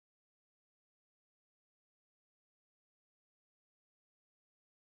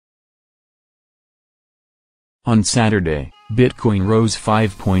On Saturday, Bitcoin rose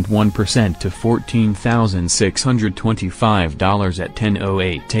 5.1% to $14,625 at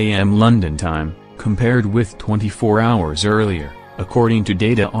 10:08 a.m. London time, compared with 24 hours earlier, according to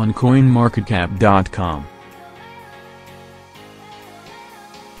data on CoinMarketCap.com.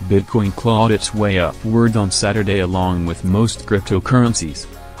 Bitcoin clawed its way upward on Saturday along with most cryptocurrencies,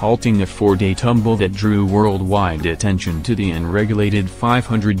 halting a four-day tumble that drew worldwide attention to the unregulated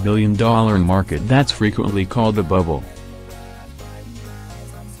 $500 billion market that's frequently called a bubble.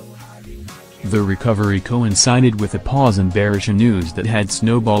 The recovery coincided with a pause in bearish news that had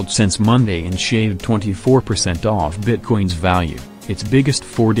snowballed since Monday and shaved 24% off Bitcoin's value, its biggest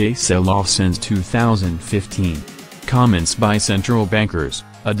four-day sell-off since 2015. Comments by central bankers,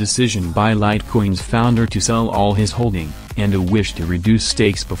 a decision by Litecoin's founder to sell all his holding, and a wish to reduce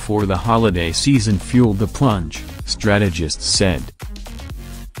stakes before the holiday season fueled the plunge, strategists said.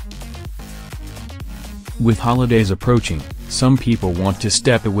 With holidays approaching, some people want to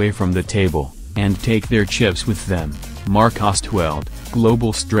step away from the table, and take their chips with them, Mark Ostwald,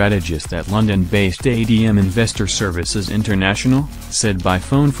 global strategist at London-based ADM Investor Services International, said by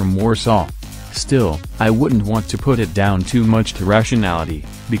phone from Warsaw. Still, I wouldn't want to put it down too much to rationality,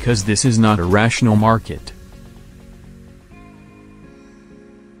 because this is not a rational market.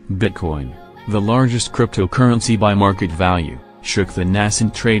 Bitcoin, the largest cryptocurrency by market value, shook the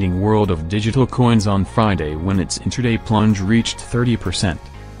nascent trading world of digital coins on Friday when its intraday plunge reached 30%.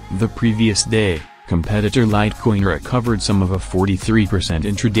 The previous day, competitor Litecoin recovered some of a 43%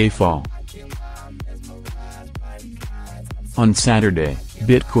 intraday fall. On Saturday,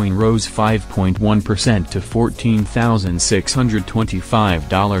 Bitcoin rose 5.1% to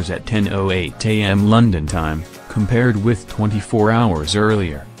 $14,625 at 10:08 a.m. London time, compared with 24 hours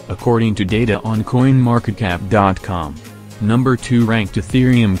earlier, according to data on CoinMarketCap.com. Number 2 ranked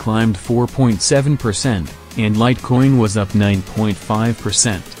Ethereum climbed 4.7%, and Litecoin was up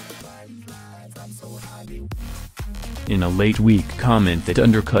 9.5%. In a late-week comment that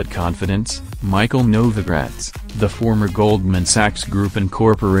undercut confidence, Michael Novogratz, the former Goldman Sachs Group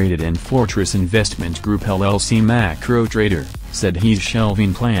Incorporated and Fortress Investment Group LLC macro trader, said he's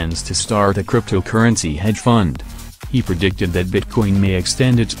shelving plans to start a cryptocurrency hedge fund. He predicted that Bitcoin may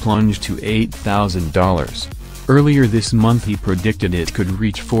extend its plunge to $8,000. Earlier this month he predicted it could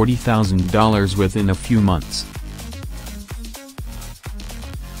reach $40,000 within a few months.